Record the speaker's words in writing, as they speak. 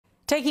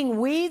Taking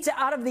weeds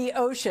out of the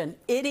ocean.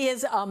 It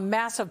is a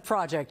massive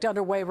project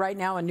underway right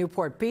now in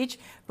Newport Beach.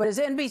 But as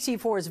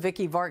NBC4's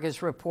Vikki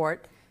Vargas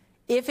report,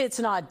 if it's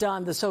not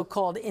done, the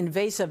so-called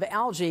invasive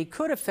algae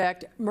could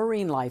affect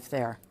marine life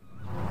there.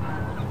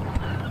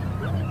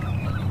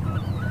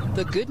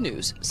 The good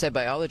news, said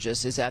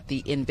biologists, is that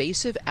the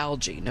invasive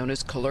algae, known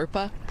as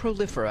Caulerpa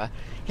prolifera,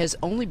 has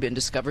only been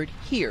discovered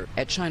here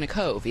at China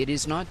Cove. It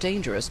is not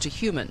dangerous to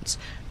humans.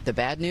 The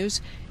bad news,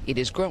 it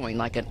is growing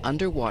like an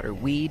underwater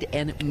weed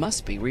and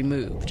must be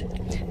removed.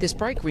 This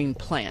bright green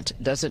plant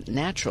doesn't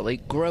naturally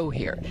grow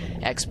here.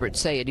 Experts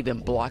say it even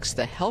blocks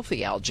the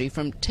healthy algae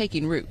from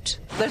taking root.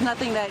 There's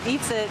nothing that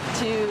eats it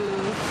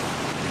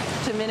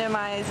to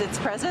minimize its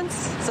presence,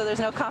 so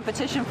there's no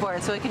competition for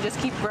it, so it can just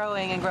keep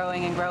growing and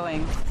growing and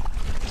growing.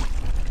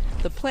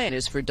 The plan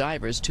is for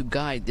divers to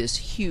guide this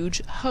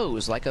huge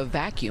hose like a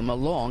vacuum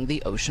along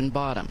the ocean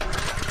bottom.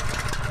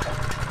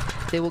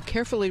 They will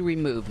carefully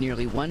remove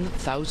nearly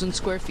 1,000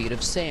 square feet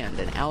of sand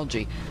and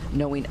algae,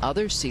 knowing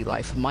other sea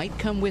life might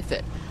come with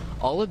it.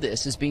 All of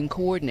this is being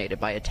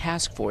coordinated by a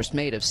task force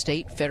made of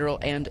state, federal,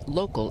 and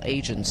local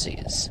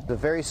agencies. A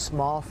very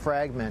small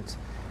fragment,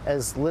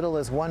 as little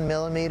as 1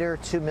 millimeter,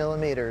 2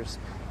 millimeters,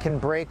 can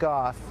break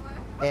off,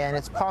 and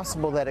it's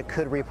possible that it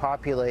could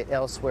repopulate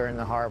elsewhere in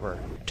the harbor.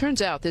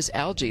 Turns out this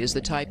algae is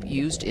the type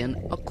used in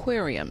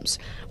aquariums,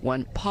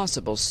 one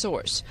possible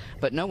source,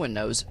 but no one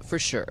knows for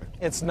sure.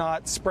 It's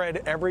not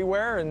spread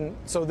everywhere, and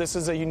so this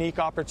is a unique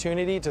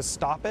opportunity to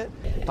stop it.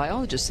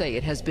 Biologists say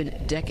it has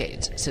been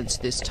decades since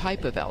this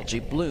type of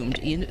algae bloomed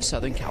in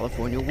Southern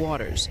California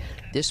waters.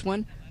 This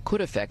one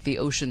could affect the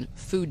ocean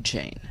food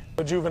chain.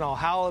 Juvenile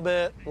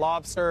halibut,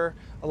 lobster,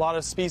 a lot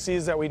of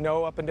species that we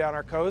know up and down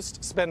our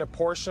coast spend a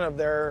portion of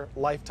their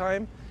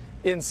lifetime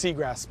in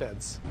seagrass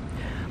beds.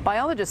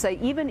 Biologists say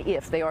even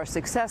if they are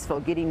successful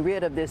getting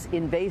rid of this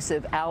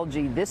invasive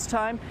algae this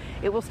time,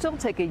 it will still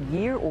take a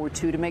year or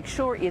two to make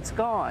sure it's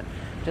gone,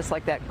 just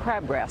like that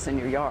crabgrass in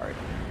your yard.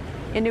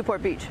 In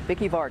Newport Beach,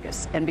 Vikki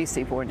Vargas,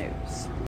 NBC4 News.